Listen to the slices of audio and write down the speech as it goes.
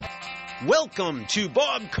Welcome to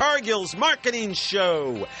Bob Cargill's Marketing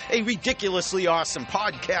Show, a ridiculously awesome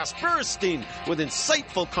podcast bursting with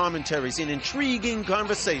insightful commentaries and intriguing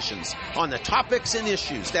conversations on the topics and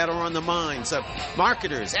issues that are on the minds of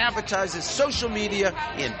marketers, advertisers, social media,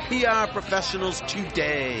 and PR professionals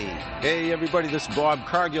today. Hey everybody, this is Bob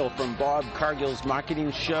Cargill from Bob Cargill's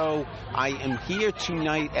Marketing Show. I am here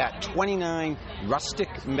tonight at 29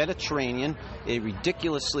 Rustic Mediterranean, a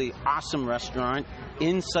ridiculously awesome restaurant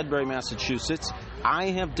in Sudbury, Massachusetts. I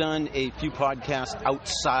have done a few podcasts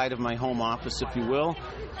outside of my home office, if you will,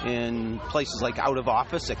 in places like Out of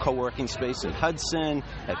Office, at Co-working Space at Hudson,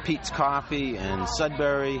 at Pete's Coffee in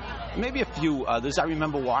Sudbury, maybe a few others. I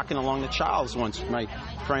remember walking along the Charles once with my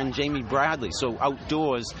friend Jamie Bradley, so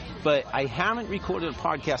outdoors. But I haven't recorded a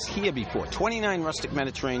podcast here before. 29 Rustic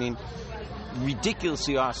Mediterranean,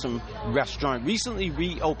 ridiculously awesome restaurant, recently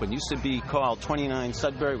reopened. Used to be called 29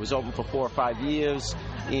 Sudbury. It was open for 4 or 5 years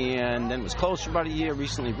and then was closed for about a year.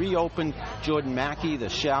 Recently reopened. Jordan Mackey, the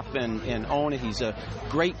chef and owner, he's a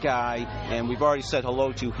great guy, and we've already said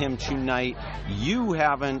hello to him tonight. You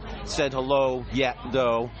haven't said hello yet,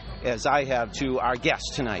 though, as I have to our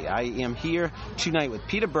guest tonight. I am here tonight with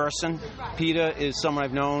Peter Burson. Peter is someone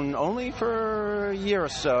I've known only for a year or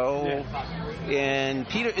so, and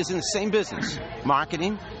Peter is in the same business,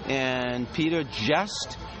 marketing, and Peter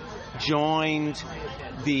just joined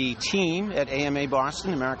the team at AMA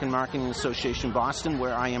Boston, American Marketing Association Boston,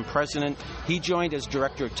 where I am president. He joined as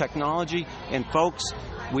director of technology, and folks,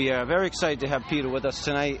 we are very excited to have Peter with us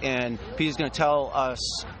tonight, and Peter's going to tell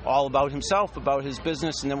us all about himself, about his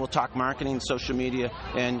business, and then we'll talk marketing, social media,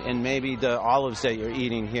 and maybe the olives that you're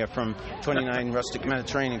eating here from 29 Rustic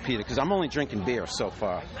Mediterranean, Peter, because I'm only drinking beer so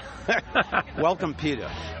far. Welcome, Peter.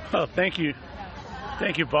 Oh, thank you.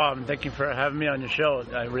 Thank you, Bob, and thank you for having me on your show.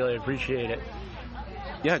 I really appreciate it.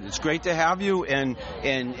 Yeah, it's great to have you, and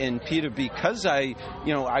Peter, because I've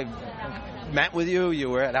met with you. You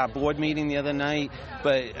were at our board meeting the other night,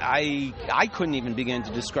 but I couldn't even begin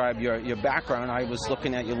to describe your background. I was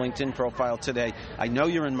looking at your LinkedIn profile today. I know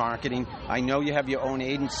you're in marketing. I know you have your own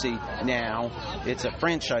agency now. It's a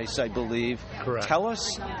franchise, I believe. Correct. Tell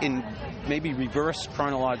us in maybe reverse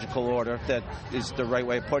chronological order, if that is the right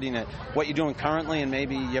way of putting it, what you're doing currently and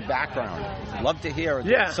maybe your background. Love to hear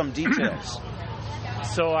some details.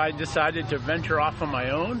 So I decided to venture off on my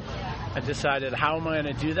own. I decided, how am I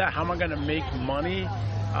going to do that? How am I going to make money,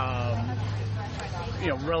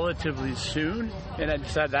 relatively soon? And I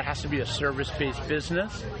decided that has to be a service-based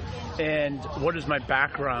business. And what does my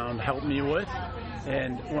background help me with?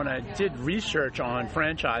 And when I did research on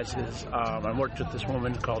franchises, I worked with this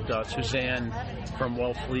woman called Suzanne from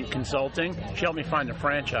Wellfleet Consulting. She helped me find a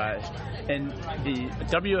franchise. And the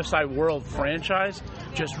WSI World franchise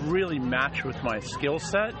just really matched with my skill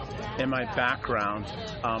set and my background,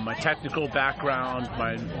 my technical background,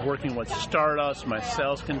 my working with startups, my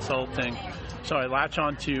sales consulting. So I latched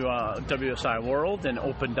onto WSI World and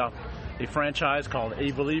opened up a franchise called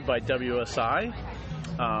Avely by WSI.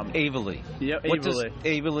 Avely. Yeah, what Avely. does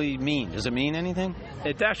Avely mean? Does it mean anything?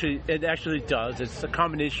 It actually does. It's a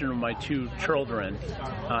combination of my two children,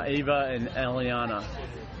 Ava and Eliana.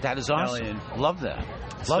 That is awesome. Elian. Love that.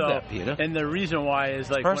 Love that, Peter. And the reason why is,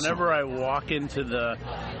 like, whenever I walk into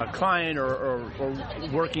a client or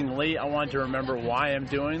working late, I want to remember why I'm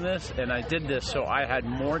doing this, and I did this so I had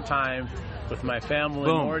more time with my family,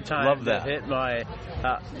 Boom. more time Love to that. hit my,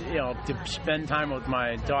 to spend time with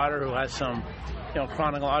my daughter who has some,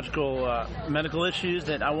 chronological medical issues,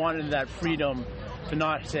 that I wanted that freedom to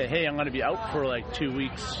not say, hey, I'm going to be out for like 2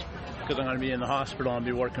 weeks because I'm going to be in the hospital and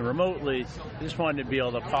be working remotely. I just wanted to be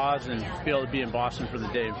able to pause and be able to be in Boston for the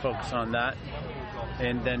day and focus on that.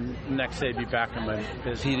 And then the next day be back in my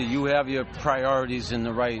business. Peter, you have your priorities in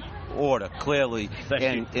the right order, clearly.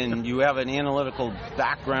 And you have an analytical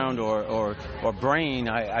background or brain,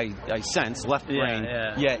 I sense, left brain,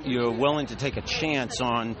 yet you're willing to take a chance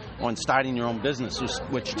on starting your own business,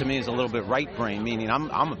 which to me is a little bit right brain, meaning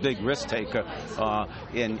I'm a big risk taker,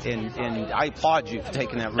 and I applaud you for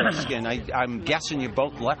taking that risk, and I'm guessing you're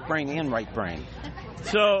both left brain and right brain.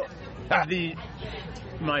 So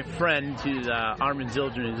my friend, who's Armin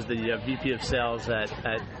Zildjian, is the VP of Sales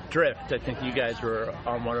at Drift. I think you guys were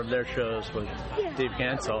on one of their shows with Dave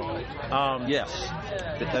Cancel. Yes,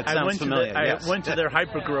 that sounds familiar. I went to their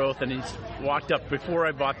hypergrowth, and he walked up before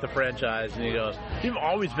I bought the franchise, and he goes, "You've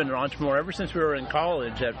always been an entrepreneur ever since we were in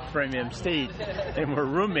college at Framingham State, and we're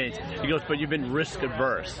roommates." He goes, "But you've been risk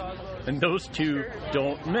averse, and those two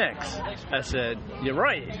don't mix." I said, "You're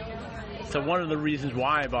right." So one of the reasons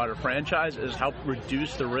why I bought a franchise is help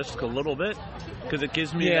reduce the risk a little bit, because it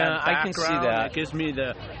gives me that background. I can see that. It gives me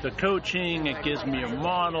the coaching. It gives me a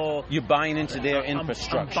model. You're buying into their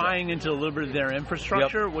infrastructure. I'm buying into a little bit of their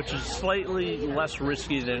infrastructure, which is slightly less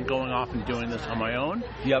risky than going off and doing this on my own.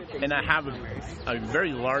 And I have a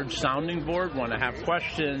very large sounding board when I have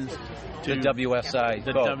questions. To the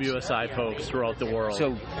WSI folks throughout the world.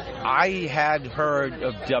 So I had heard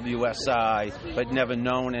of WSI, but never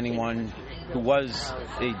known anyone who was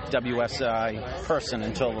a WSI person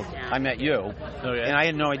until I met you. And I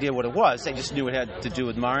had no idea what it was. I just knew it had to do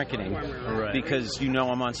with marketing. Because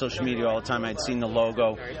I'm on social media all the time. I'd seen the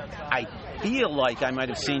logo. I feel like I might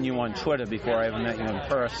have seen you on Twitter before I ever met you in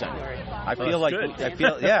person. I feel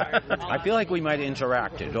like we might have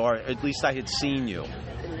interacted, or at least I had seen you.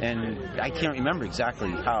 And I can't remember exactly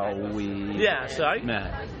how we met.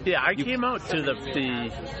 I came out to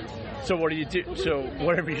the so what do you do? So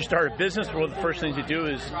whenever you start a business, well, the first thing to do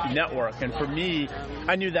is network. And for me,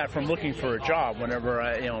 I knew that from looking for a job. Whenever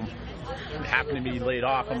I happen to be laid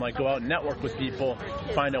off, I'm like, go out and network with people,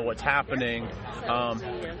 find out what's happening.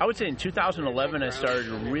 I would say in 2011, I started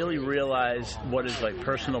to really realize what is like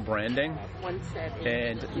personal branding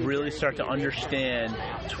and really start to understand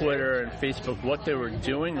Twitter and Facebook, what they were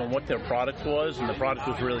doing and what their product was. And the product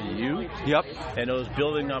was really you. And it was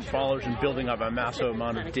building up followers and building up a massive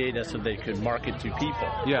amount of data so they could market to people.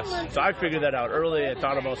 So I figured that out early. I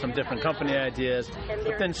thought about some different company ideas,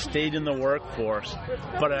 but then stayed in the workforce.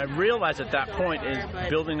 But I realized at that point is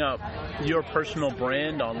building up your personal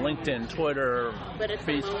brand on LinkedIn, Twitter,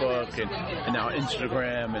 Facebook, and now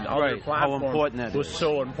Instagram and other platforms. How important that was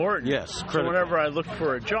so important. So whenever I looked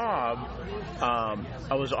for a job,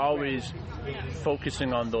 I was always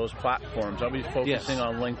focusing on those platforms. I'll be focusing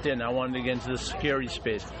on LinkedIn. I wanted to get into the security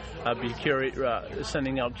space. I'd be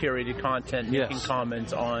sending out curated content, making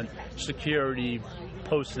comments on security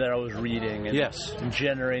posts that I was reading and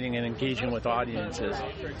generating and engaging with audiences.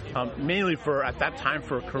 Mainly at that time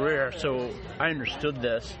for a career, so I understood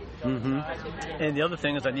this. And the other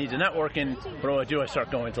thing is I need to network, and what do? I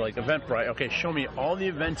start going to like Eventbrite. Okay, show me all the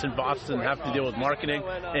events in Boston that have to deal with marketing.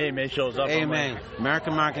 AMA shows up. AMA,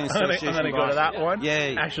 American Marketing Association. I'm going to go to that one.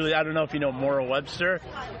 Yay. Actually, I don't know if you know Maura Webster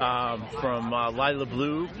from Lila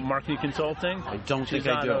Blue Marketing Consulting. I don't think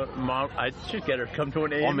I do. I should get her to come to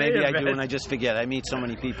an AMA Or maybe event. I do and I just forget. I meet so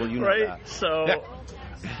many people, you know that. So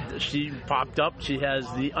she popped up. She has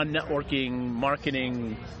the Unnetworking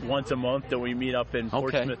Marketing once a month that we meet up in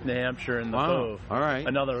Portsmouth, New Hampshire in the Cove.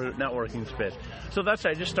 Another networking space. So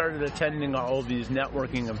I just started attending all of these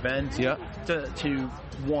networking events to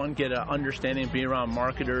one, get an understanding, be around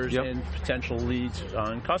marketers and potential leads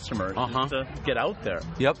and customers to get out there.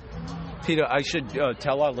 Peter, I should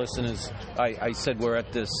tell our listeners, I said we're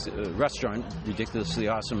at this restaurant, ridiculously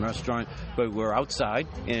awesome restaurant, but we're outside,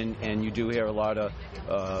 and you do hear a lot of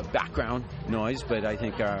background noise, but I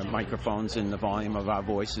think our microphones and the volume of our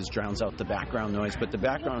voices drowns out the background noise. But the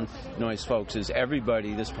background noise, folks, is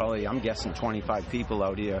everybody. There's probably, I'm guessing, 25 people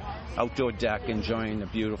out here, outdoor deck, enjoying a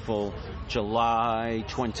beautiful July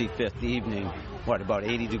 25th evening. What, about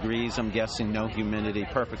 80 degrees, I'm guessing, no humidity,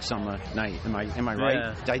 perfect summer night. Am I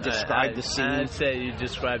right? Did I describe the scene? I'd say you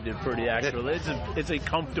described it pretty accurately. It's a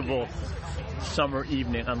comfortable summer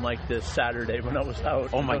evening, unlike this Saturday when I was out.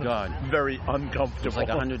 Oh my God. Very uncomfortable. It's like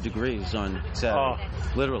 100 degrees on Saturday.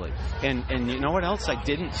 Literally. And you know what else I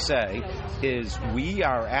didn't say is we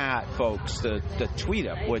are at, folks, the Tweet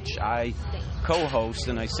Up, which I co-host,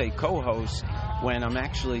 and I say co-host when I'm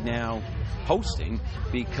actually now hosting,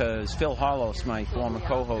 because Phil Hollos, my former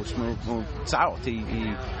co-host, moved south. He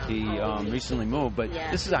recently moved, but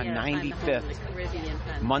this is our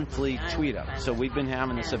 95th monthly Tweet Up. So we've been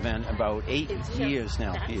having this event about 8 years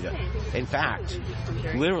now, Peter. In fact,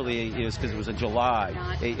 literally 8 years, because it was in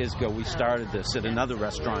July, 8 years ago, we started this at another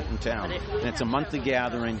restaurant in town. And it's a monthly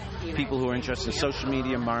gathering, people who are interested in social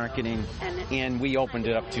media marketing, and we opened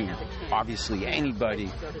it up to, obviously,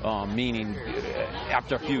 anybody, meaning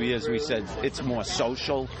after a few years we said it's more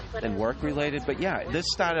social than work-related. But yeah, this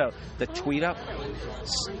started out, the Tweet Up,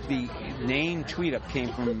 the name Tweet Up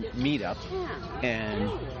came from Meetup and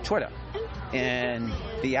Twitter. And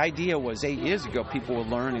the idea was 8 years ago, people were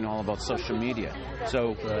learning all about social media.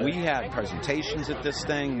 So we had presentations at this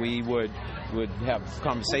thing. We would have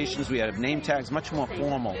conversations. We had name tags, much more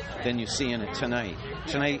formal than you see in it tonight.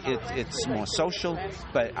 Tonight, it's more social,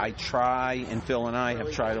 but I try, and Phil and I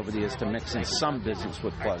have tried over the years to mix in some business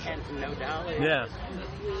with pleasure. Yeah.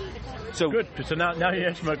 So good. So now you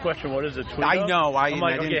answered my question. What is a Twitter? I know. I'm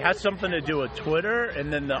like, okay, it has something to do with Twitter,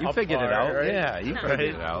 and then the you up figured part, it out. Right? Yeah, you figured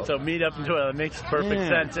it out. So meet up and Twitter. That makes perfect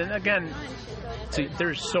sense. And again,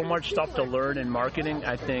 there's so much stuff to learn in marketing.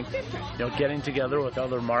 I think getting together with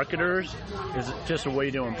other marketers is just a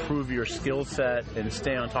way to improve your skill set and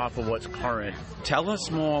stay on top of what's current. Tell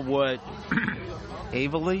us more what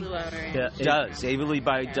Averly does. Averly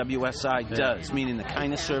by WSI does, meaning the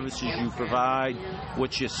kind of services you provide,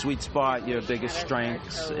 what's your sweet spot, your biggest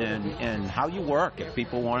strengths, and how you work if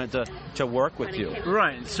people wanted to work with you.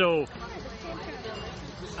 Right. So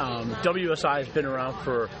WSI has been around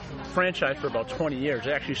for franchise for about 20 years.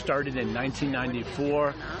 It actually started in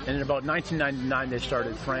 1994, and in about 1999 they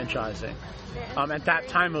started franchising. At that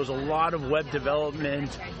time, it was a lot of web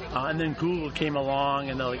development, and then Google came along,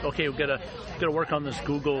 and they're like, okay, we've got to work on this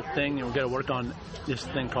Google thing, and we've got to work on this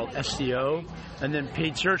thing called SEO, and then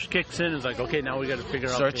paid search kicks in. It's like, okay, now we got to figure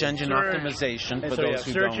out search engine optimization for those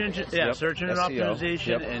who don't. Search engine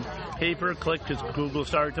optimization and pay-per-click because Google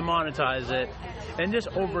started to monetize it. And just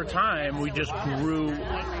over time, we just grew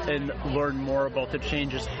and learned more about the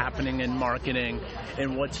changes happening in marketing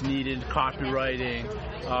and what's needed, copywriting.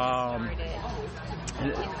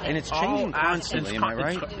 And it's changing constantly, am I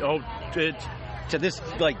right? To this,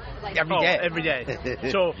 like, every day. Every day.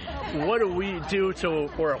 So what do we do?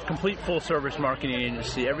 We're a complete full-service marketing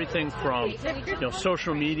agency. Everything from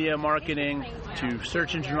social media marketing to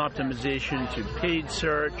search engine optimization to paid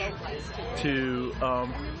search to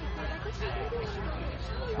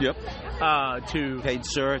to paid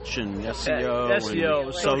search and SEO,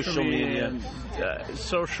 and social media,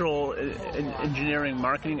 social engineering,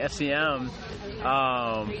 marketing, SEM,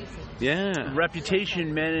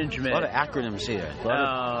 reputation management. A lot of acronyms here.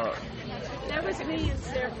 That was me.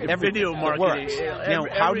 Video marketing. Now,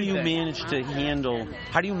 how do you manage to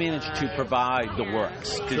provide the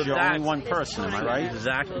works? Because you're only one person, am I right?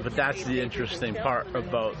 Exactly. But that's the interesting part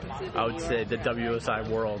about, I would say, the WSI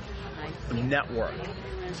world network.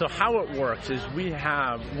 So how it works is we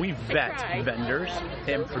vet vendors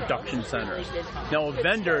and production centers. Now,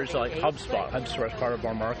 vendors like HubSpot. HubSpot is part of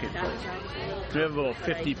our marketplace. We have about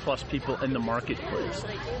 50 plus people in the marketplace.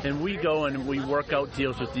 And we go and we work out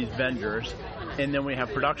deals with these vendors, and then we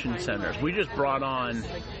have production centers. We just brought on,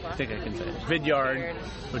 I think I can say, Vidyard,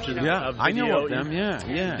 which is a video. I know of them,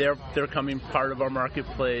 yeah. They're coming part of our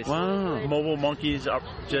marketplace. Wow. Mobile Monkeys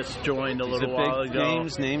just joined a little while ago.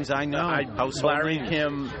 Names I know. Larry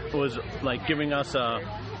Kim was like giving us a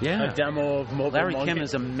demo of Mobile Larry Monkey. Kim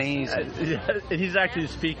is amazing. He's actually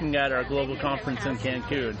speaking at our global conference in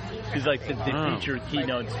Cancun. He's like the featured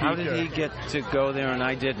keynote speaker. How did he get to go there and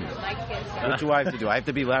I didn't? What do I have to do? I have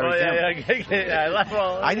to be Larry Kim.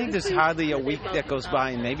 I think there's hardly a week that goes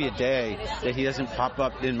by, and maybe a day, that he doesn't pop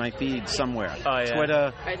up in my feed somewhere.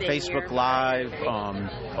 Twitter, Facebook Live,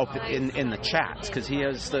 in the chats, because he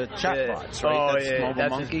has the chat bots, right? Mobile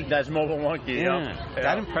Monkey. That's Mobile Monkey. Yeah.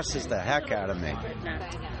 That impresses the heck out of me.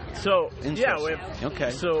 So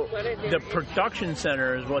okay. So the production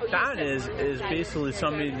centers, what that is basically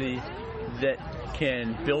somebody that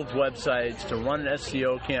can build websites, to run an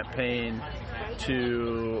SEO campaign,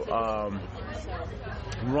 to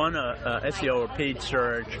run a SEO or paid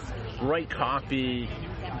search, write copy,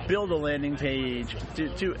 build a landing page,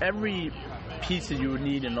 do every piece that you would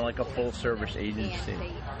need in like a full service agency.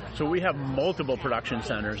 So we have multiple production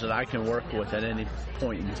centers that I can work with at any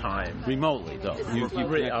point in time. Remotely, though. You connect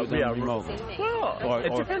with them remotely. Well,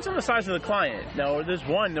 it depends on the size of the client. Now, there's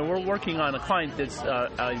one that we're working on, a client that's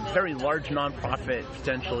a very large nonprofit,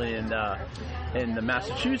 potentially in the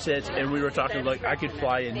Massachusetts, and we were talking like I could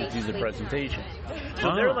fly in to do the presentation.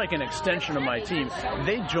 So they're like an extension of my team.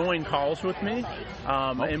 They join calls with me,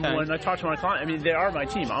 and when I talk to my client, I mean, they are my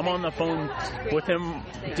team. I'm on the phone with him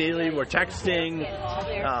daily. We're texting.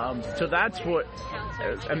 So that's what.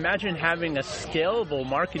 Imagine having a scalable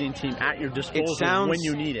marketing team at your disposal when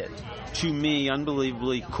you need it. To me,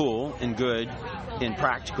 unbelievably cool and good and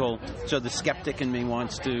practical. So the skeptic in me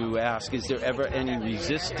wants to ask: is there ever any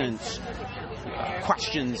resistance?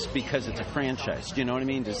 Questions because it's a franchise. Do you know what I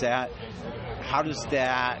mean? How do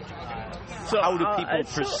people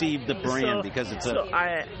perceive the brand because it's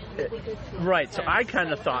Right. So I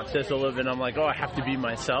kind of thought this a little bit. I'm like, I have to be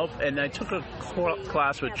myself. And I took a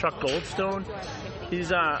class with Chuck Goldstone.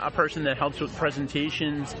 He's a person that helps with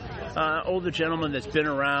presentations. Older gentleman that's been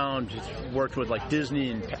around, he's worked with like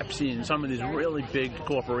Disney and Pepsi and some of these really big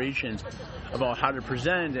corporations about how to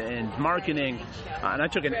present and marketing. And I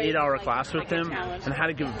took an 8-hour class with him and how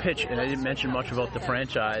to give a pitch. And I didn't mention much about the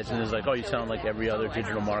franchise. And he was like, you sound like every other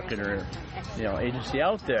digital marketer, agency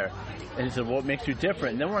out there. And he said, what makes you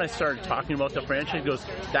different? And then when when I started talking about the franchise, he goes,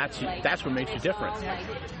 that's what makes you different.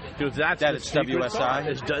 Because that's it's WSI?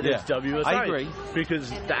 It's WSI. I agree. Because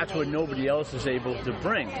that's what nobody else is able to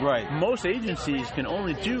bring. Right. Most agencies can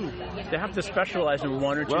only they have to specialize in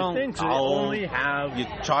one or two things. So they only have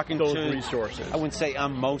those resources. I wouldn't say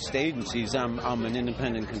I'm most agencies. I'm an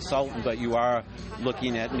independent consultant, but you are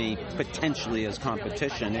looking at me potentially as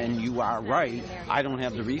competition, and you are right. I don't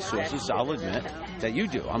have the resources, I'll admit, that you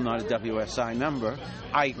do. I'm not a WSI member.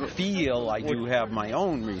 I feel I do have my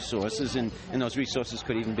own resources, and those resources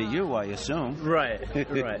could even be you, I assume. Right.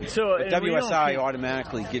 So but WSI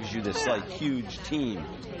automatically gives you this huge team.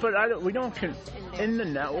 But in the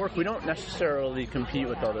network, we don't necessarily compete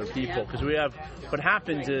with other people, because what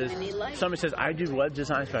happens is somebody says, I do web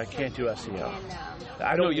designs, but I can't do SEO.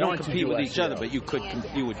 You don't compete with each other, but you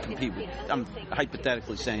would compete with. I'm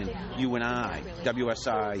hypothetically saying you and I,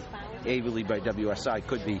 WSI, ably by WSI,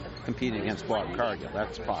 could be competing against Bob Cargill.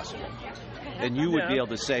 That's possible. And you would be able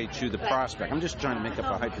to say to the prospect, I'm just trying to make up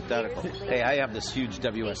a hypothetical, hey, I have this huge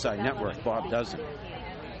WSI network, Bob doesn't.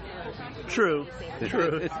 True.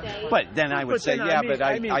 But then I would say, I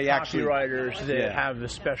actually copywriters that have a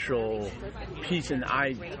special piece, and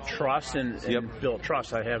I trust and build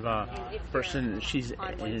trust. I have a person, she's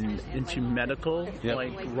into medical,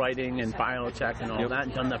 like writing and biotech and all that,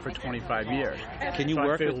 and done that for 25 years. Can you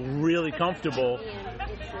work? I feel really comfortable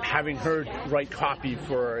having her write copy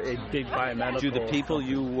for a big biomedical. Do the people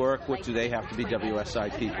you work with, do they have to be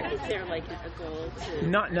WSI people? Is there like a goal to...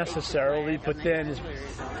 Not necessarily, but then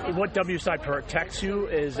what WSI protects you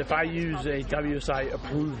is if I use a WSI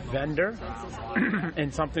approved vendor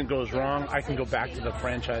and something goes wrong, I can go back to the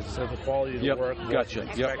franchise and say the quality of the work. Gotcha.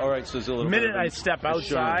 All right, so there's a little the minute I step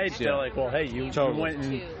outside, they're like, well, hey, you went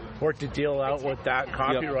and worked a deal out with that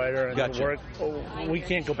copywriter and the work. We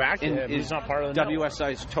can't go back to him. He's not part of the network.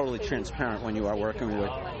 WSI is totally transparent when you are working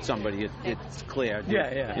with somebody. It's clear.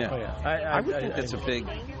 Yeah. I would think that's a big.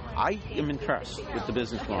 I am impressed with the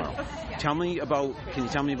business model. Can you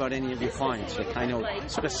tell me about any of your clients? Like, I know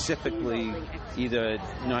specifically, either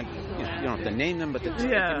not, you don't have to name them, but give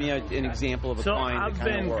me an example of a client that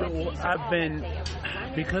kind of works. I've been,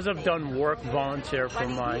 because I've done work volunteer for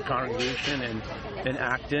my congregation in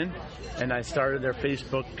Acton, and I started their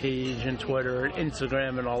Facebook page and Twitter and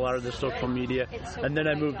Instagram and all other social media, and then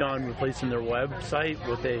I moved on replacing their website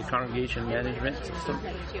with a congregation management system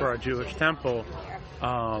for our Jewish temple.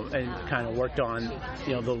 And kind of worked on,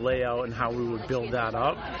 the layout and how we would build that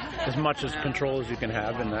up, as much as control as you can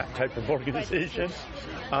have in that type of organization.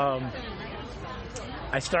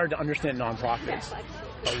 I started to understand nonprofits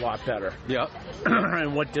a lot better. Yeah.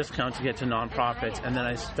 And what discounts you get to nonprofits, and then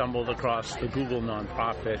I stumbled across the Google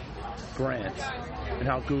nonprofit grants and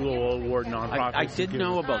how Google will award nonprofits. I did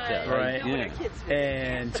know about that, right? Yeah.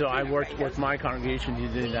 And so I worked with my congregation to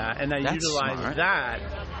do that, and I utilized that.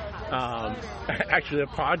 Actually, a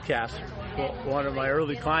podcast. One of my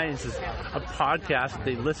early clients is a podcast.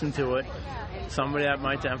 They listened to it. Somebody at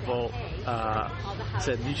my temple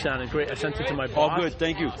said, "You sounded great." I sent it to my boss. Oh, good.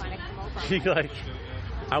 Thank you. She's like,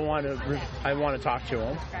 I want to talk to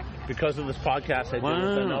him because of this podcast I did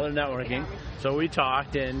with another networking. So we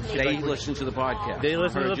talked, and they listened to the podcast. They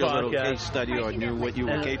listened to the podcast. Little case study, or knew what you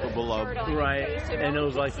were capable of. Right, and it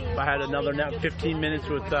was like I had another 15 minutes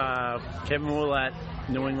with Kevin Willett,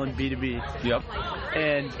 New England B2B. Yep.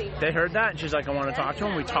 And they heard that, and she's like, I want to talk to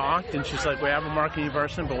him. We talked, and she's like, we have a marketing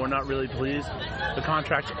person, but we're not really pleased. The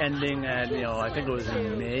contract's ending at, I think it was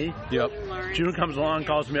in May. Yep. June comes along,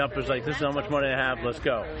 calls me up, is like, this is how much money I have, let's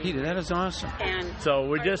go. Peter, that is awesome. So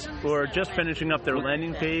we're just finishing up their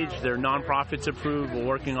landing page. Their nonprofits approved. We're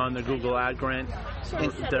working on the Google ad grant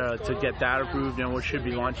to get that approved, and we should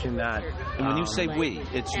be launching that. And when you say we,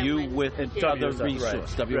 it's you with other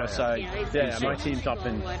resource, WSI. Yeah, my team's up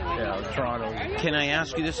in Toronto. Can I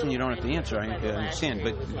ask you this, and you don't have to answer, I understand,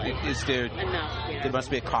 but there must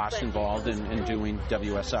be a cost involved in doing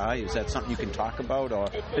WSI? Is that something you can talk about? Or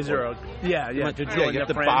is there a... Yeah, you have to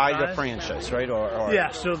buy the franchise, right? Or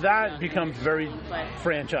yeah, so that becomes very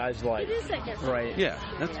franchise-like, right? Yeah.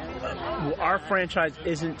 Our franchise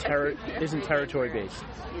isn't territory-based.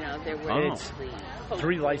 It's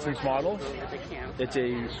 3 license models. It's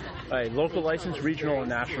a local license, regional, and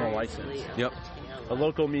national license. Yep. A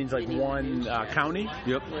local means like one county.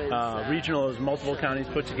 Yep. Regional is multiple counties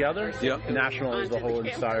put together. Yep. National is the whole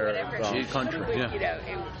entire country. Yeah.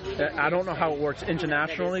 I don't know how it works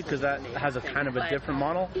internationally because that has a kind of a different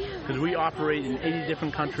model. Because we operate in 80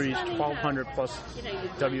 different countries, 1,200 plus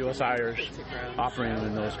WSIers operating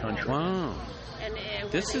in those countries. Wow.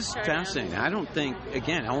 This is fascinating. I don't think,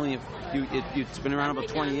 again, only if it's been around about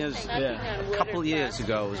 20 years. Yeah. A couple of years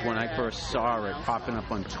ago was when I first saw it popping up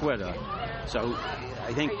on Twitter. So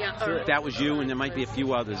I think that was you, and there might be a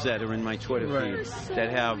few others that are in my Twitter feed that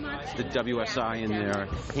have the WSI in their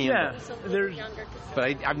handle. Yeah,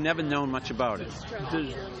 but I've never known much about it.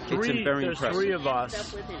 There's impressive. three of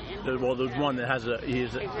us. Well, there's one that has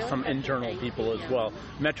some internal people as well.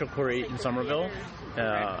 Metro Create in Somerville.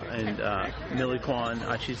 And Millie Kwan,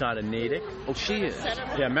 she's out of Natick. Oh, she is?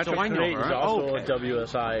 Yeah, Metro Create is also a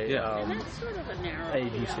WSI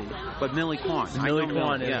agency. But Millie Kwan. Millie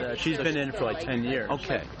Kwan, she's been in it for like 10 years.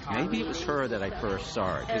 Okay. Maybe it was her that I first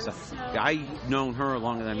saw it. Because I've known her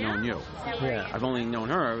longer than I've known you. Yeah. I've only known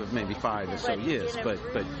her maybe 5 or so years, but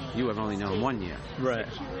you have only known 1 year. Right.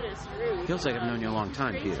 Feels like I've known you a long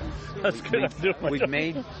time, Peter. That's good. We've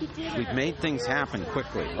made things happen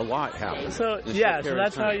quickly. A lot happen. So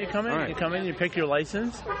that's how you come in. Right. You come in, you pick your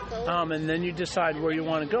license, and then you decide where you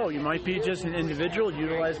want to go. You might be just an individual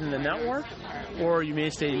utilizing the network, or you may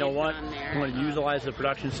say, you know what, I'm going to utilize the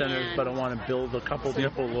production centers, but I want to build a couple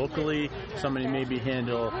people locally. Somebody maybe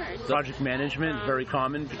handle project management, very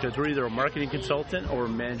common, because we're either a marketing consultant or we're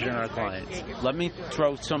managing our clients. Let me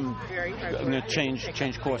throw some, I'm going to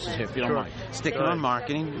change courses here, if you don't mind. Sticking on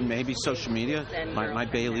marketing, maybe social media, my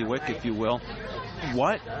bailiwick, if you will.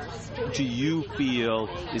 What do you feel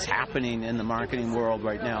is happening in the marketing world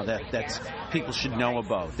right now that's people should know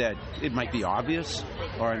about? That it might be obvious,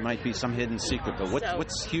 or it might be some hidden secret. But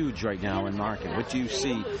what's huge right now in marketing? What do you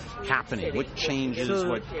see happening? What changes?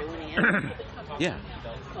 Yeah.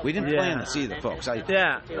 We didn't plan this either, folks. No. In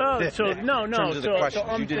terms of the question,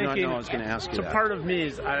 I'm you did not thinking, know I was going to ask you so that. part of me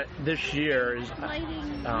is this year is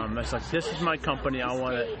it's like, this is my company. I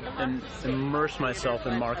want to immerse myself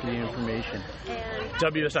in marketing information.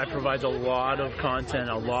 WSI provides a lot of content,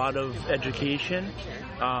 a lot of education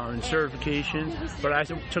and certifications, but I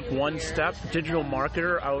took one step. Digital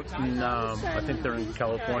Marketer out in, I think they're in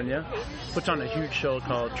California, puts on a huge show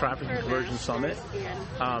called Traffic and Conversion Summit.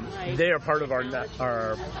 They are part of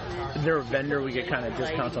they're a vendor. We get kind of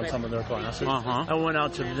discounts on some of their classes. I went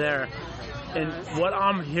out to there, and what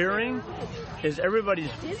I'm hearing is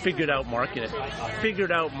everybody's figured out marketing.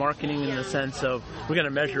 Figured out marketing in the sense of we're going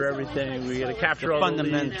to measure everything, we're going to capture all the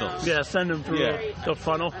fundamentals. leads, send them through the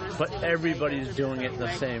funnel, but everybody's doing it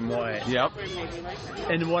the same way. Yep.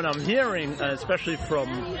 And what I'm hearing, especially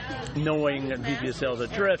from knowing VP of Sales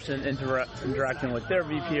at Drift and interacting with their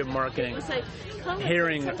VP of Marketing,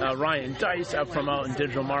 hearing Ryan Dice from out in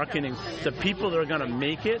digital marketing, the people that are going to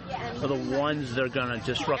make it are the ones that are going to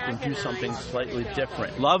disrupt and do something slightly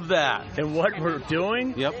different. Love that. And what we're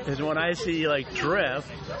doing is when I see like Drift,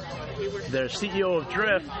 the CEO of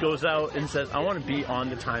Drift goes out and says, I want to be on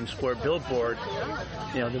the Times Square billboard.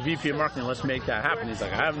 The VP of Marketing, let's make that happen. He's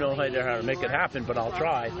like, I have no idea how to make it happen, but I'll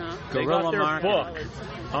try. They got their book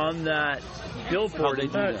on that billboard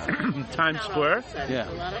in Times Square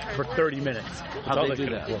for 30 minutes. How did they do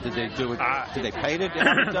that? Did they do it? Did they pay to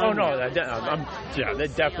have it done? Oh, no. They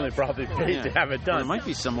definitely probably paid to have it done. There might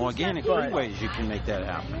be some organic ways you can make that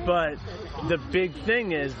happen. But the big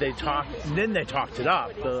thing is they talked it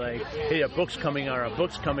up. They're like, hey, our book's coming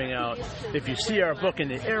out. If you see our book in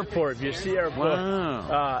the airport, if you see our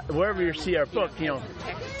book, wherever you see our book,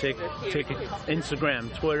 take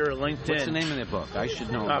Instagram, Twitter, LinkedIn. What's the name of the book? I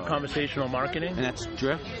should know. Conversational Marketing. And that's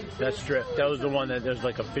Drift? That's Drift. That was the one that there's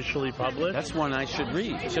like officially published. That's one I should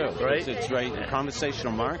read, too. Right? It's right.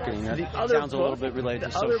 Conversational Marketing. That sounds a little bit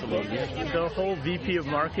related to social media. The whole VP of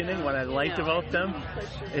Marketing, what I liked about them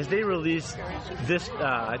is they released this,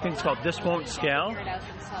 I think it's called This Won't Scale,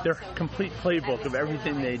 their complete playbook of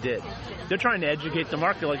everything they did. They're trying to educate the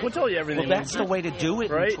market. Like, we'll tell you everything. Well, that's the way to do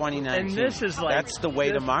it in 2019. And this is like... That's the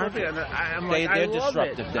way to market. They're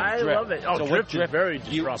disruptive. I love it. Oh, so Drift is very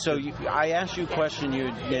disruptive. I asked you a question.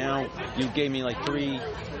 You gave me like 3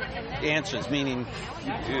 answers, meaning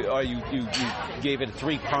you gave it a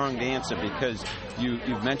 3-pronged answer because you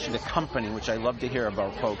mentioned a company, which I love to hear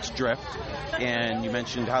about, folks, Drift, and you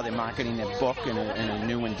mentioned how they're marketing a book in a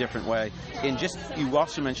new and different way. And just, you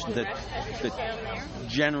also mentioned the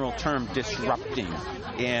general term disrupting.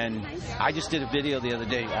 And I just did a video the other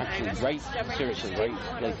day, actually, right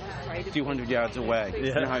like a few hundred yards away. Yeah.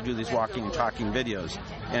 You know how I do these walking and talking videos.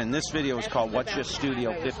 And this video is called What's Your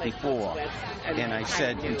Studio 54? And I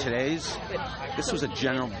said, this was a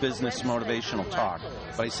general business motivational talk,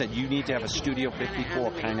 but I said, you need to have a Studio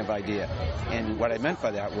 54 kind of idea. And what I meant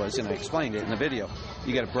by that was, and I explained it in the video,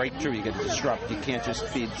 you got to break through, you got to disrupt. You can't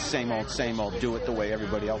just be the same old, do it the way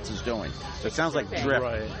everybody else is doing. So it sounds like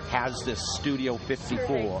Drift has this Studio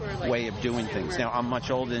 54 way of doing things. Now, I'm much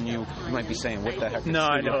older than you. You might be saying, what the heck is No,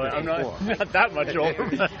 I Studio know. 54? I'm not that much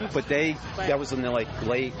older. But that was in the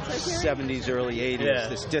late 70s, early 80s, Yeah.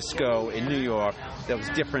 this disco in New York that was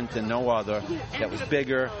different than no other, that was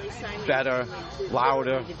bigger, better,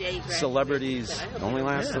 louder. Celebrities only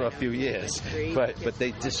lasted a few years, but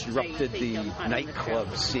they disrupted the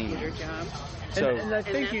nightclub scene. So, and I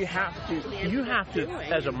think you have to,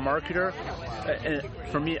 as a marketer, and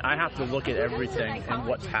for me, I have to look at everything and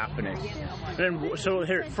what's happening. And so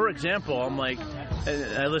here, for example, I'm like,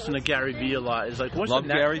 and I listen to Gary Vee a lot. It's like, what's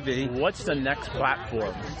the next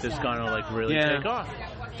platform that's gonna like really take off?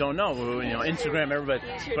 Don't know. Instagram, everybody.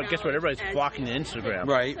 But guess what? Everybody's flocking to Instagram.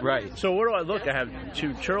 Right. So where do I look? I have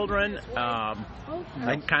 2 children,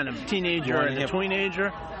 kind of teenager and a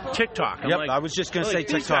teenager. TikTok. I'm I was just going to say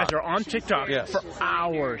TikTok. These guys are on TikTok for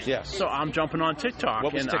hours. Yes. So I'm jumping on TikTok.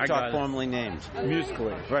 What was TikTok formerly named?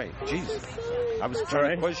 Musical.ly. Right. Jeez. I was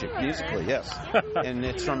trying to push it. Musical.ly, yes. And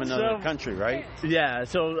it's from another country, right? Yeah.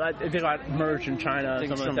 So they got merged in China,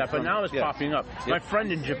 something like that. But now it's popping up. My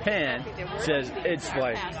friend in Japan says it's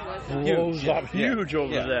like blows up huge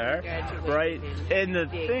over there, right? And the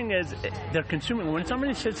thing is, they're consuming. When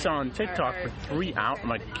somebody sits on TikTok for 3 hours,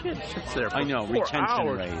 my kid sits there for 4 retention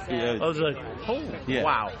hours. rate. I was like,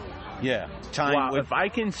 wow. Yeah. Wow, if I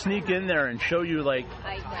can sneak in there and show you like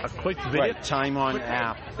a quick video. Right, time on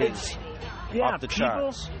app is off the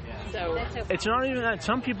charts. It's not even that.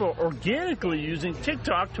 Some people are organically using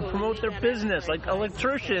TikTok to promote their business, like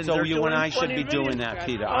electricians. So you and I should be doing that,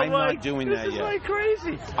 Peter. I'm not doing that yet. This is like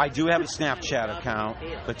crazy. I do have a Snapchat account,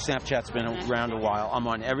 but Snapchat's been around a while. I'm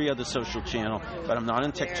on every other social channel, but I'm not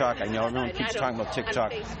on TikTok. I know everyone keeps talking about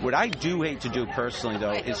TikTok. What I do hate to do personally,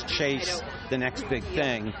 though, is chase the next big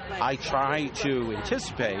thing. I try to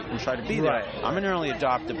anticipate and try to be there. I'm an early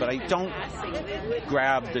adopter, but I don't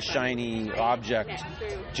grab the shiny object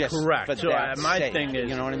just Correct. So my sake. thing is,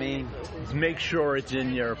 you know what I mean? Make sure it's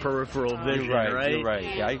in your peripheral vision, You're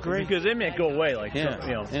right. Yeah, I agree. Because it may go away, like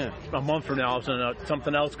a month from now, all of a sudden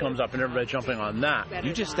something else comes up and everybody's jumping on that.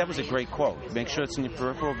 That was a great quote. Make sure it's in your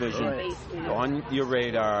peripheral vision, on your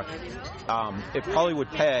radar. It probably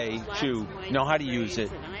would pay to know how to use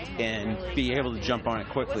it and be able to jump on it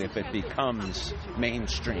quickly if it becomes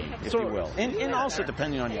mainstream, if you will. And also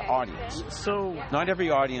depending on your audience. So not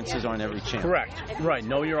every audience is on every channel. Correct. Right.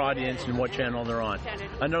 Know your audience and what channel they're on.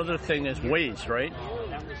 Another thing is Waze, right?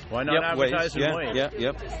 Why not advertise in Waze?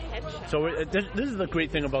 Yep. So this is the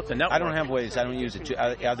great thing about the network. I don't have Waze. I don't use it.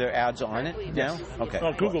 Are there ads on it now? Okay.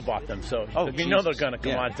 Well, Google bought them, so you know they're going to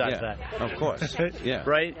commoditize that. Of course. Yeah.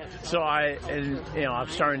 Right? So I'm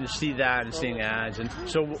starting to see that and seeing ads. And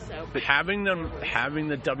so having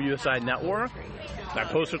the WSI network, I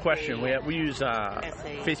post a question. We use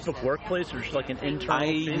Facebook Workplace, which is like an internal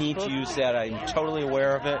Facebook. need to use that. I'm totally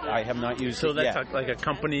aware of it. I have not used it yet. So that's like a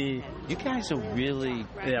company. You guys are really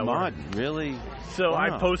modern, really. So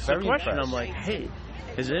I post a question. Impressed. I'm like, hey,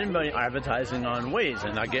 is anybody advertising on Waze?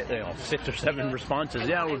 And I get 6 or 7 responses.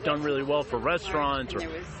 Yeah, we've done really well for restaurants, or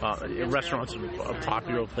restaurants a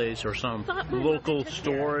popular place, or some local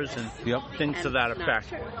stores and things to that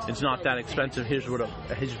effect. It's not that expensive. Here's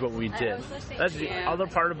what we did. That's the other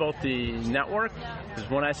part about the network is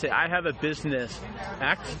when I say I have a business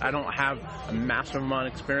X, I don't have a massive amount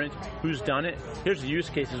of experience. Who's done it? Here's the use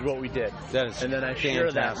case is what we did. And then I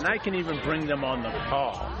share that, and I can even bring them on the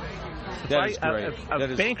call. That is great.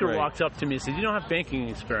 If a banker walks up to me and says, you don't have banking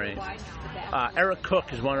experience. Eric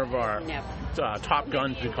Cook is one of our top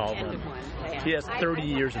guns, we call him. He has 30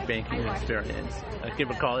 years of banking experience. I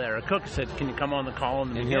give a call to Eric Cook and said, can you come on the call in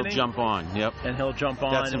the beginning? And he'll jump on, And he'll jump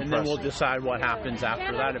on, and then we'll decide what happens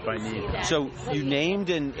after that if I need. So you named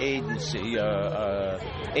an agency,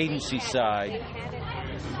 agency side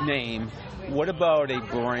name. What about a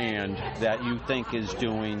brand that you think is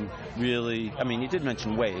doing really. I mean, you did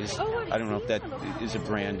mention Waze. I don't know if that is a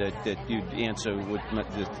brand that you'd answer with.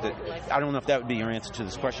 I don't know if that would be your answer to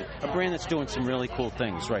this question. A brand that's doing some really cool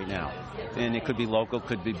things right now, and it could be local,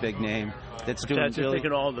 could be big name. That's doing That's really.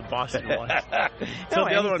 thinking all the Boston ones. So No,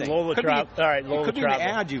 the other one, anything. Lola Could be- Travel. All right, Lola It could be Travel. an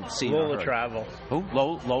ad you've seen. or Lola heard. Travel. Who?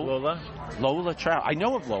 Lola. Lola Travel. I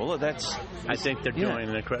know of Lola. That's. I think they're doing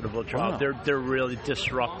an incredible job. Wow. They're really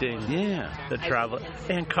disrupting Yeah. the travel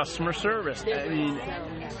and customer service. I mean,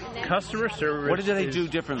 customer service. What did they is do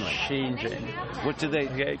differently? Changing. What do they?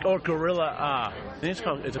 Okay. Or Gorilla. I think it's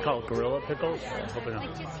called. Is it called Gorilla Pickles? I hope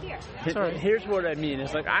I don't. Here's what I mean.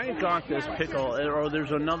 It's like I got this pickle, or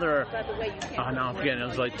there's another. Oh no, I'm forgetting. It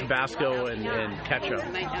was like Tabasco and ketchup.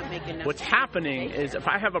 What's happening is if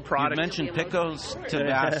I have a You product. mentioned pickles,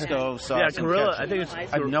 Tabasco, sauce. Yeah, and Gorilla. ketchup. I think it's.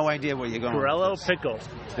 I have no idea where you're going. Gorilla with pickles.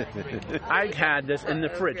 I had this in the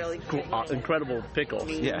fridge. Incredible pickles.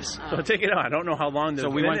 this. Yes. So take it on. I don't know how long this. So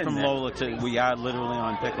we went from Lola to we are literally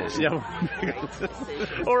on pickles. Yeah.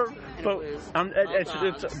 But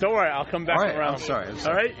it's don't worry. I'll come back All right, around. I'm sorry.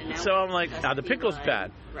 All right. So I'm like, are the pickles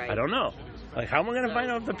bad? I don't know. Like, how am I going to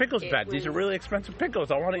find out if the pickles bad? These are really expensive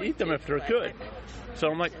pickles. I want to eat them if they're good. So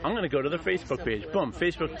I'm like, I'm going to go to their Facebook page. Boom,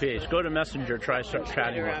 Facebook page. Go to Messenger. Start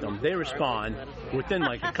chatting with them. They respond within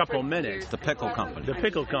like a couple of minutes. The pickle company. The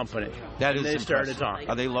pickle company. That and is they started impressive. talking.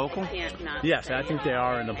 Are they local? Yes, I think they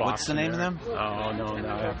are in the Boston. What's the name of area. them? Oh no,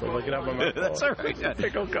 I have to look it up on my phone. That's all right. Yeah.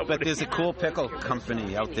 Pickle company. But there's a cool pickle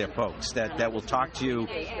company out there, folks, that will talk to you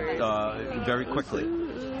very quickly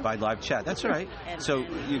by live chat. That's all right. So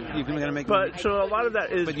you're going to make. But so a lot of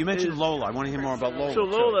that is. But you mentioned is, Lola. I want to hear more about Lola. So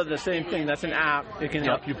too. Lola, the same thing. That's an app. It can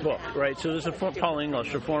help you book, right? So there's Paul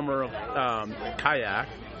English, a former Kayak,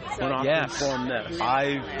 went off Yes. to form this.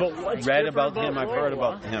 But what's read different about him. I've heard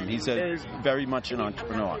Lola about him. He's is very much an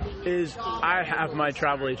entrepreneur. I have my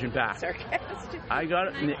travel agent back. I got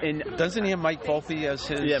it. And Doesn't he have Mike Volpe as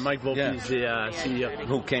his? yeah, Mike Volpe is the CEO.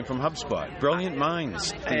 Who came from HubSpot. Brilliant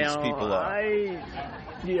minds, these people are.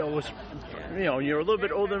 You're a little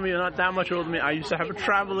bit older than me, not that much older than me. I used to have a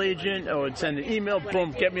travel agent. I would send an email,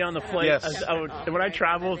 boom, get me on the flight. Yes. When I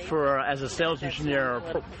traveled as a sales engineer or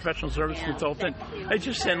professional service consultant, I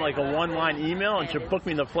just send like a one-line email and she'd book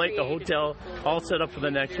me the flight, the hotel, all set up for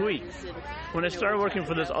the next week. When I started working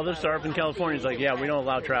for this other startup in California, it's like, yeah, we don't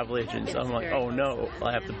allow travel agents. I'm like, oh no,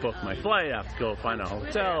 I have to book my flight, I have to go find a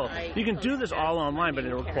hotel. You can do this all online, but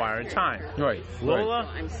it requires time. Right.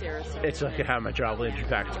 Lola, it's like I have my travel agent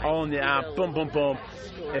back. It's all in the app. Boom, boom, boom.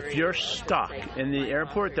 If you're stuck in the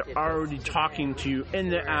airport, they're already talking to you in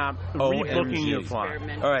the app, rebooking your flight.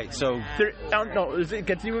 All right, so No, it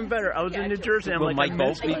gets even better. I was in New Jersey. I'm will like, Mike I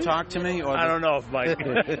missed Volpe my- talk to me? Or I don't know if Mike,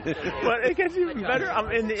 but it gets even better.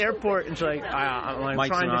 I'm in the airport, and it's like I'm like Mike's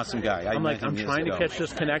trying an to, awesome guy. I I'm met like him I'm years trying ago. to catch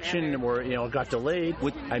this connection, and it got delayed.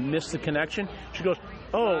 I missed the connection. She goes,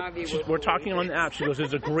 "Oh, we're talking on the app." She goes,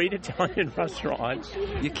 "There's a great Italian restaurant."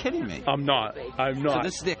 You're kidding me. I'm not. So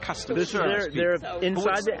this is their customer This is service. they're people.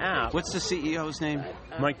 inside the app. What's the CEO's name?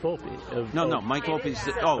 Mike Volpe. No, Mike Volpe's.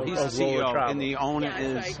 He's the Lola CEO, Travel. and the owner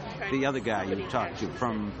is the other guy you talked to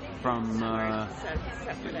from Kayak.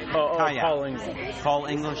 Paul English. Paul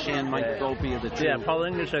English and Mike Volpe are the two. Yeah, Paul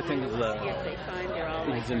English, I think,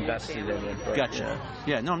 is invested in it. But, Gotcha.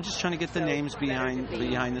 Yeah, no, I'm just trying to get the names behind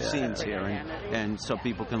the scenes here, and so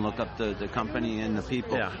people can look up the company and the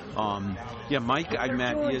people. Yeah. Mike, I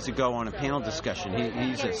met years ago on a panel discussion.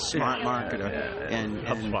 He's a smart marketer, and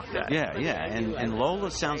HubSpot guy. and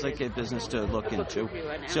Lola sounds like a business to look into.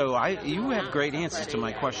 So you have great answers to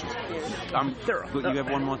my questions. But you have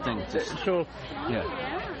one more thing. So Yeah.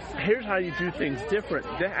 here's how you do things different.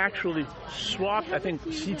 They actually swapped, I think,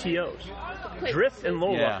 CTOs. Drift and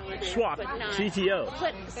Lola swap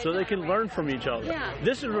CTOs so they can learn from each other.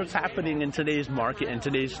 This is what's happening in today's market, in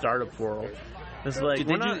today's startup world. It's like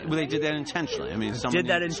They did that intentionally. I mean, somebody did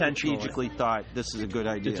that intentionally. strategically thought this is a good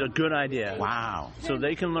idea. It's a good idea. Wow. So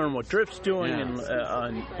they can learn what Drift's doing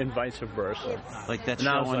and vice versa. Like that And show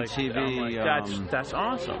I was on like, TV. I'm like, that's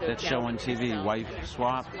awesome. That show on TV, Wife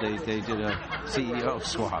Swap. They did a CEO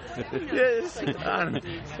swap. Yes.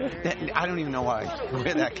 I don't even know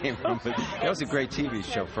where that came from, but that was a great TV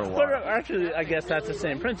show for a But while. actually, I guess that's the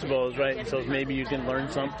same principles, right? So maybe you can learn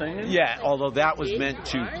something. Yeah, although that was meant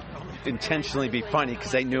to intentionally be funny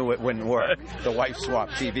because they knew it wouldn't work. The Wife Swap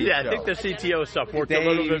TV Yeah, show. I think the CTO stuff worked They a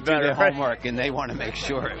little do bit better. their homework and they want to make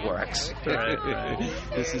sure it works. Right.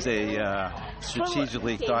 This is a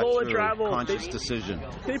strategically thought Lola through, Travel, conscious decision.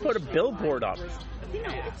 They put a billboard up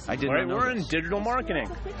I did Right, not know we're in this. digital marketing.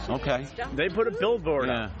 Okay. They put a billboard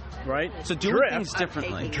up, right? So doing things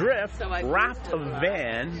differently. Drift wrapped a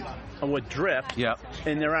van with Drift, Yep.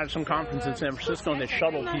 and they're at some conference in San Francisco, and they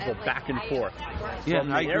shuttle people back and forth. Yeah, From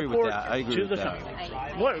the I agree with airport that. I agree to with the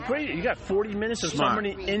that. What great! You got 40 minutes of Smart.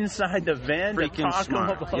 somebody inside the van to Freaking talk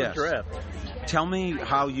smart, about yes. Drift. Tell me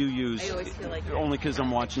how you use, I always feel like only because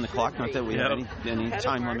I'm watching the clock, not that we have any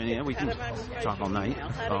time limit here. We can talk all night.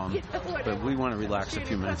 But we want to relax a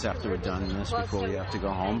few minutes after we're done this before we have to go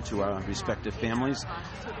home to our respective families.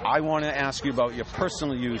 I want to ask you about your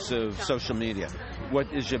personal use of social media.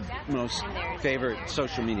 What is your most favorite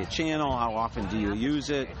social media channel? How often do you use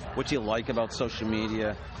it? What do you like about social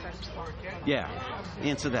media? Yeah,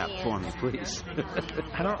 answer that for me, please.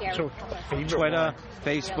 I don't. So favorite Twitter, one.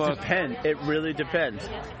 Facebook. Depends. It really depends.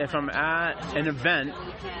 If I'm at an event,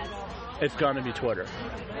 it's going to be Twitter.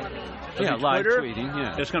 Yeah, live Twitter, tweeting,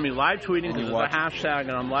 yeah. It's going to be live tweeting And because you it's a watch hashtag,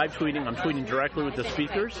 and I'm live tweeting. I'm tweeting directly with the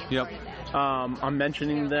speakers. Yep. I'm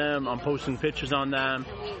mentioning them. I'm posting pictures on them.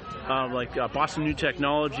 Like Boston New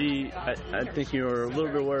Technology, I think you're a little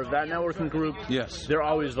bit aware of that networking group. Yes. They're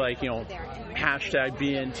always like, hashtag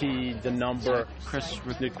BNT, the number. Chris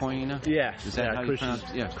Ricoina? Yes. Is that Yeah, how you Chris pronounce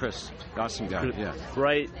it? Yeah, Chris. Awesome guy, yeah.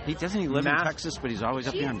 Right. Doesn't he live in Mass- Texas, but he's always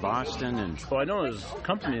up here in Boston? And Well, I know his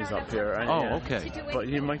company is up here. Oh, okay. But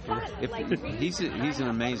he might be. he's an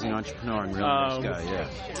amazing entrepreneur and really nice guy,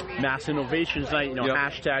 yeah. Mass Innovations Night, Yep.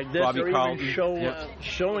 hashtag this, Bobby or Carlton. even Yep.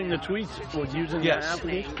 showing the tweets with using Yes, that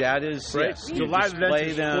application. that is Right. yes. So You live events display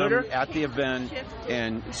is them Twitter. at the event,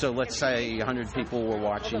 and so let's say 100 people were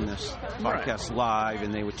watching this podcast live,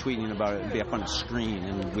 and they were tweeting about it. It'd be up on a screen,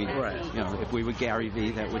 and we, if we were Gary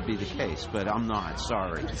Vee, that would be the case. But I'm not.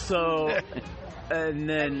 Sorry. So, and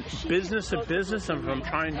then business to business, if I'm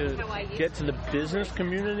trying to get to the business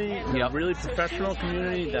community, the really professional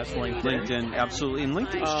community, that's LinkedIn. LinkedIn, absolutely. And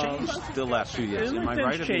LinkedIn's changed the last few years. Am I right? LinkedIn's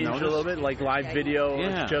Have you changed a noticed? little bit, like live video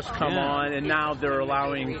has just come on, and now they're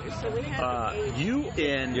allowing you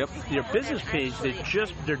in your business page.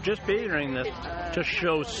 They're just catering this to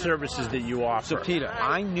show services that you offer. So, Peter,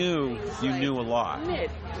 I knew you knew a lot.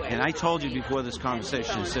 And I told you before this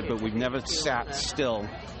conversation, I said, but we've never sat still,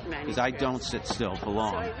 because I don't sit still for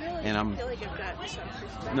long. And I'm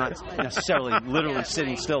not necessarily literally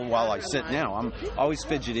sitting still while I sit now. I'm always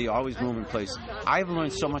fidgety, always moving places. I've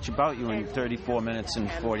learned so much about you in 34 minutes and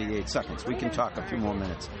 48 seconds. We can talk a few more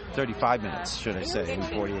minutes. 35 minutes, should I say, in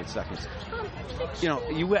 48 seconds.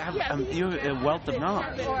 You have you're a wealth of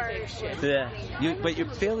knowledge. Yeah. But you're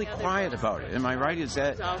fairly quiet about it. Am I right? Is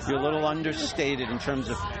that you're a little understated in terms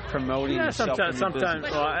of promoting yourself? Sometimes.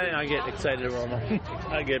 Well, I get excited when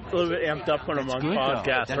I get a little bit amped up when I'm on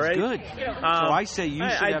podcasts, That's right? good. So I say you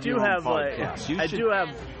should have your own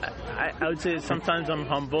podcast. I would say sometimes I'm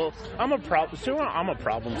humble. I'm a problem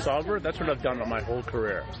solver. That's what I've done my whole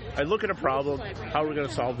career. I look at a problem. How are we going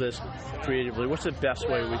to solve this creatively? What's the best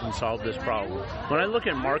way we can solve this problem? When I look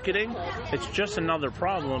at marketing, it's just another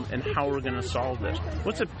problem and how we're going to solve this.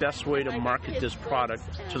 What's the best way to market this product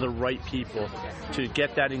to the right people to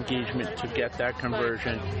get that engagement, to get that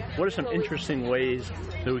conversion? What are some interesting ways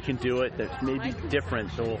that we can do it that may be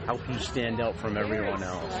different that will help you stand out from everyone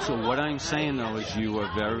else? So what I'm saying, though, is you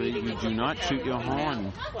do not toot your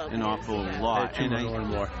horn an awful lot.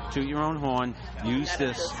 Toot your own horn. Use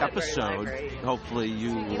this episode. Hopefully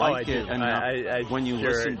you like it enough when you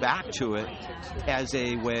listen back to it as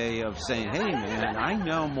a way of saying, hey, man, I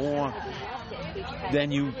know more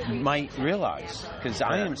than you might realize. Because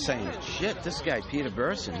I am saying, shit, this guy, Peter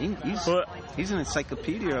Burson, he's an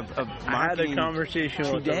encyclopedia of marketing. I had a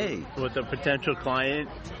conversation with a potential client,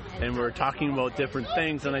 and we were talking about different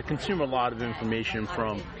things, and I consume a lot of information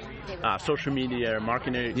from social media,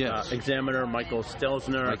 Marketing Examiner, Michael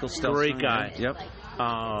Stelzner, great guy. Yep.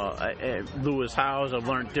 Lewis Howes, I've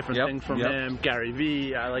learned different things from him. Gary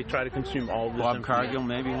Vee, I try to consume all of this. Bob Cargill,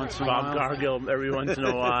 maybe once in a while. Bob Cargill, every once in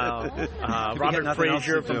a while. Robert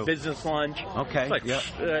Frazier from Business Lunch. Okay.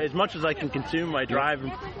 As much as I can consume, I drive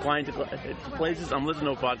and flying to places. I'm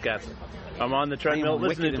listening to a podcast. I'm on the treadmill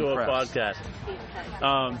listening to a podcast.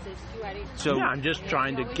 I'm just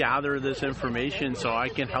trying to gather this information so I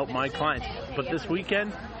can help my clients. But this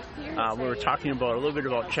weekend, we were talking a little bit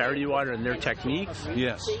about Charity Water and their techniques.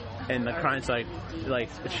 Yes. And the client's like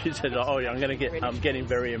she said, "Oh, I'm getting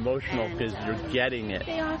very emotional because you're getting it,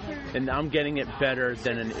 and I'm getting it better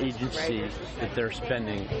than an agency that they're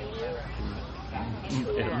spending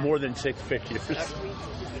more than 6 figures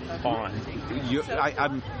on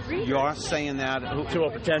You're saying that to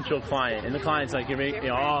a potential client, and the client's like,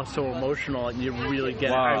 "Oh, so emotional," and you really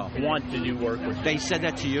get Wow. it. I want to do work with you. They said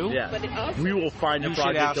that to you? Yeah, we will find a You should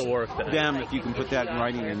project ask to work there. them if you can put that in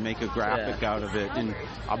writing and make a graphic out of it. And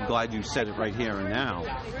I'm glad you said it right here and now.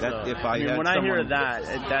 That if I had when I hear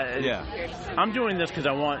that, Yeah. I'm doing this because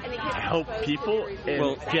I want to help people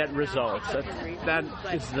and get results. That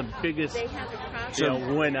is the biggest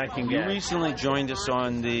win I can You get. recently joined us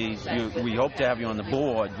on we hope to have you on the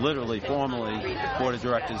board, literally, formally, board of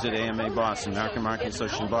directors at AMA Boston, American Marketing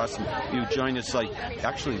Association Boston. You joined us,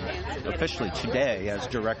 actually, officially today as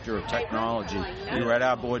Director of Technology. You were at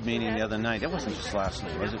our board meeting the other night. It wasn't just last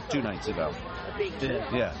night, was it? 2 nights ago.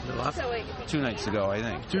 Yeah. 2 nights ago, I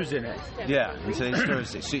think. Tuesday night. Yeah, and today's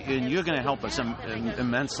Thursday. So, and you're going to help us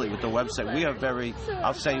immensely with the website. We are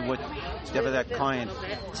I'll say whatever that client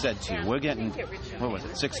said to you. We're getting,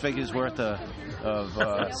 6 figures worth of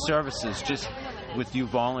services just with you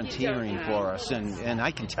volunteering for us. And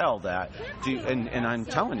I can tell that. And I'm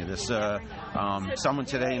telling you this. Someone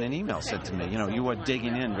today in an email said to me, you are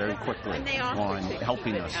digging in very quickly on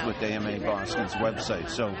helping us with AMA Boston's website.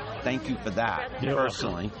 So thank you for that,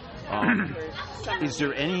 personally. Is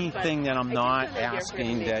there anything that I'm not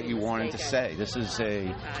asking that you wanted to say? This is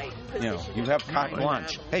you have carte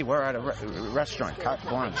blanche. Hey, we're at a restaurant, carte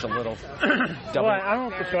blanche, a little double. Well,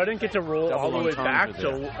 I didn't get to roll all the way back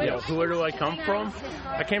to where do I come from?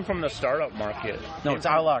 I came from the startup market. No, it's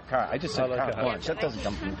a la carte. I just said carte blanche. That doesn't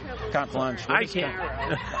come from carte blanche. I can't.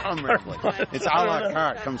 I'm rambling. It's a la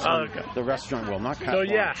carte. Comes from the restaurant world, not carte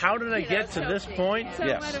blanche. How did I get to this point?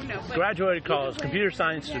 Yes. Graduated college, computer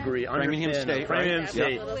science degree. Framingham State. Framingham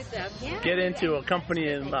State. Yep. Get into a company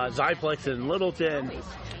in Zyplex in Littleton.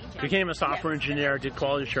 Became a software engineer, did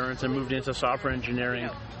quality assurance, and moved into software engineering.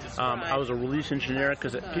 I was a release engineer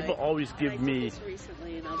because people always give me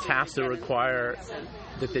tasks that require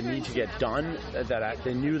that they need to get done, that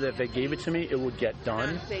they knew that if they gave it to me, it would get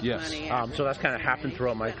done. Yes. So that's kind of happened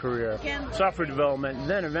throughout my career. Software development. And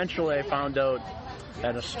then eventually I found out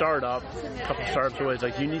at a startup, a couple startups away, it's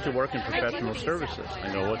like, you need to work in professional services.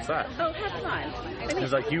 I go, what's that? Oh, have fun.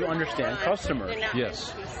 It's like, you understand customers.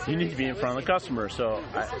 Yes. You need to be in front of the customer. So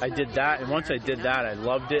I did that, and once I did that, I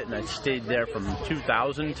loved it, and I stayed there from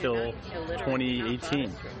 2000 till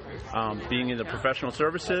 2018. Being in the professional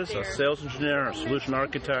services, a sales engineer, a solution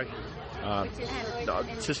architect,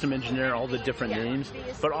 system engineer, all the different names,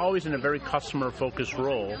 but always in a very customer-focused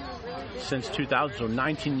role since 2000. So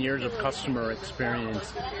 19 years of customer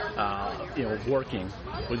experience, working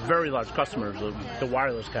with very large customers, the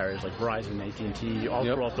wireless carriers like Verizon, AT&T, all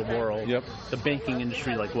throughout the world. Yep. The banking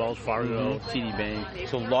industry like Wells Fargo, TD Bank.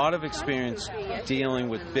 So a lot of experience dealing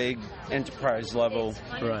with big enterprise-level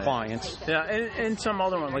clients. Yeah, and some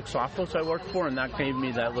other one like Sophos I worked for, and that gave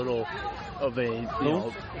me that little of a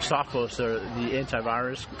Sophos, the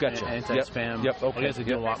antivirus, anti-spam. Yep. Okay. I guess they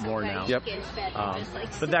do a lot more now. Yep.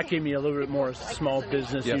 But that gave me a little bit more small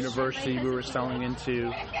business university we were selling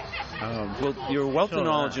into. Well, your wealth of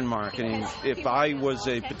knowledge in marketing. If I was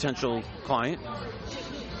a potential client,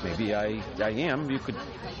 maybe I am.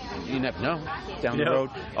 You never know down the road.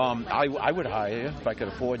 I would hire you if I could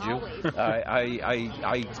afford you.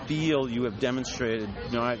 I feel you have demonstrated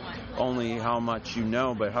not only how much you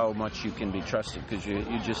know, but how much you can be trusted, because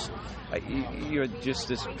you're just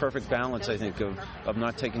this perfect balance, I think, of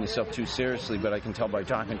not taking yourself too seriously. But I can tell by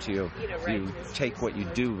talking to you, you take what you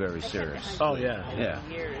do very serious. Oh yeah.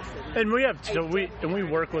 And we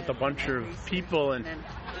work with a bunch of people, and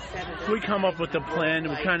we come up with a plan.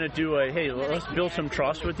 We kind of do let's build some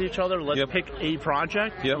trust with each other. Let's pick a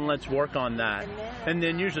project and let's work on that. And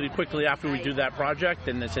then usually quickly after we do that project,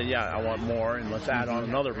 then they say, I want more, and let's add on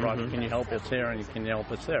another project. Can you help us there? And can you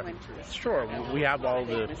help us there? Sure. We have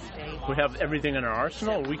everything in our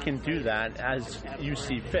arsenal. We can do that as you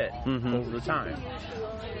see fit over the time.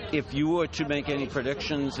 If you were to make any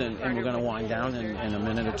predictions, and we're going to wind down in a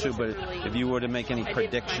minute or two, but if you were to make any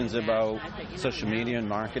predictions about social media and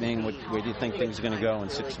marketing, where do you think things are going to go in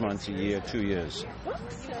 6 months, a year, 2 years?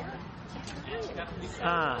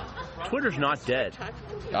 Twitter's not dead.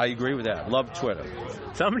 I agree with that. Love Twitter.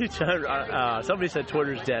 Somebody said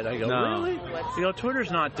Twitter's dead. I go, no. Really? Twitter's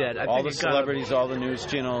not dead. All the celebrities, all the news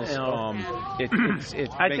channels. It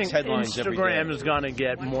makes headlines every day. Instagram is going to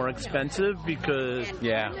get more expensive because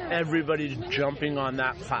everybody's jumping on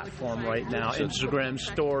that platform right now. Instagram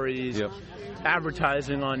stories.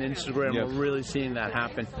 advertising on Instagram, Yep. we're really seeing that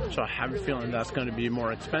happen. So I have a feeling that's going to be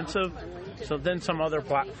more expensive. So then some other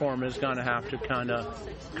platform is going to have to kind of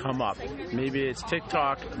come up. Maybe it's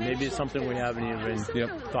TikTok. Maybe it's something we haven't even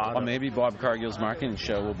thought Or of. maybe Bob Cargill's marketing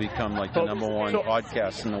show will become like the number one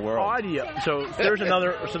podcast in the world. Audio. So there's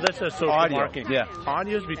another. So that's a social Audio, marketing. yeah.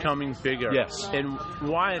 Audio is becoming bigger. Yes. And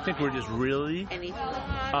why I think we're just really Anything.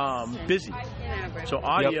 busy. So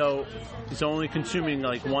audio is only consuming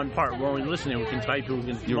like one part. We're only listening. We can type. We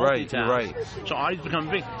can You're multitask. right, you're right. So audio's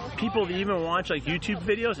becoming big. People that even watch like YouTube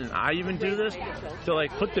videos, and I even do this. To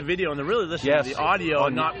like put the video and they're really listening to the audio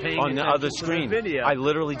and not paying on the attention other to screen. the video. I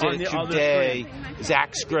literally did On it the other today. screen.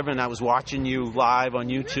 Zach Scriven, I was watching you live on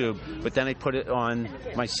YouTube, but then I put it on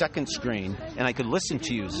my second screen, and I could listen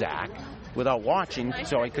to you, Zach, without watching,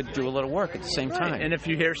 so I could do a little work at the same time. And if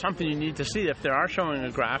you hear something you need to see, if they are showing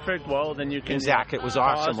a graphic, well, then you can. And Zach, it was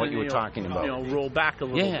pause awesome what and, you were talking about. Roll back a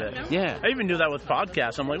little bit. Yeah. I even do that with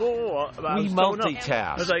podcasts. I'm like, whoa. We multitask.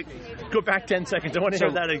 I was like, go back 10 seconds. I want to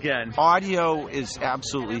hear that again. Audio is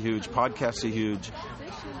absolutely huge. Podcasts are huge.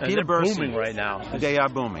 And Peter they're Burson, booming right now. They are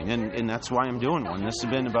booming, and that's why I'm doing one. This has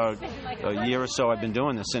been about a year or so I've been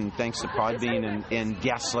doing this, and thanks to Podbean and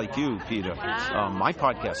guests like you, Peter, my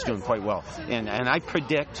podcast is doing quite well. And I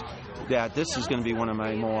predict that this is going to be one of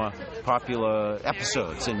my more popular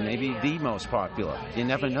episodes, and maybe the most popular. You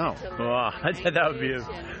never know. Wow, that would be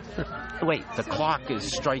Wait, the clock is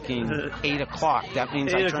striking 8 o'clock. That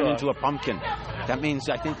means I turn into a pumpkin. That means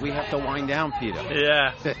I think we have to wind down, Peter.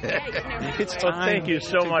 Yeah. It's Well, time thank you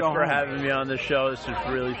so to much go for home. having me on the show. This is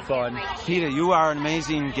really fun. Peter, you are an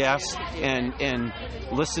amazing guest, and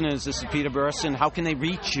listeners, this is Peter Burson. How can they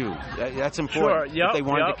reach you? That's important. Sure, yep, if they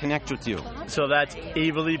wanted yep. to connect with you. So that's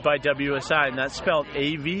Avely by WSI, and that's spelled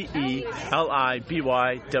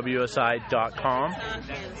AVELIBYWSI.com.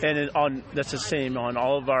 And that's the same on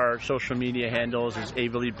all of our social media handles is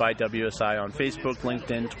Avely by WSI on Facebook,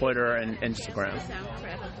 LinkedIn, Twitter, and Instagram.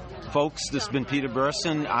 Folks, this has been Peter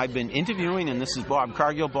Burson. I've been interviewing, and this is Bob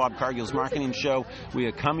Cargill, Bob Cargill's Marketing Show. We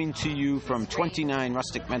are coming to you from 29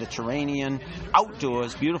 Rustic Mediterranean,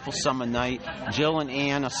 outdoors, beautiful summer night. Jill and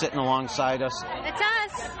Ann are sitting alongside us. It's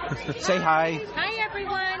us. Say hi. Hi,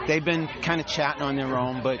 everyone. They've been kind of chatting on their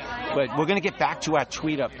own, but we're going to get back to our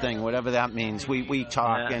tweet up thing, whatever that means. We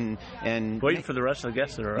talk and Waiting for the rest of the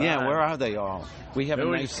guests that are yeah, where are they all? We have Maybe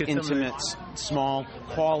a we nice, just get some of intimate, small,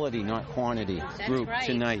 quality, not quantity group right.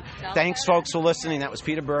 tonight. Thanks, folks, for listening. That was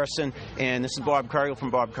Peter Burson, and this is Bob Cargill from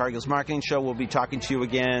Bob Cargill's Marketing Show. We'll be talking to you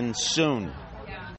again soon.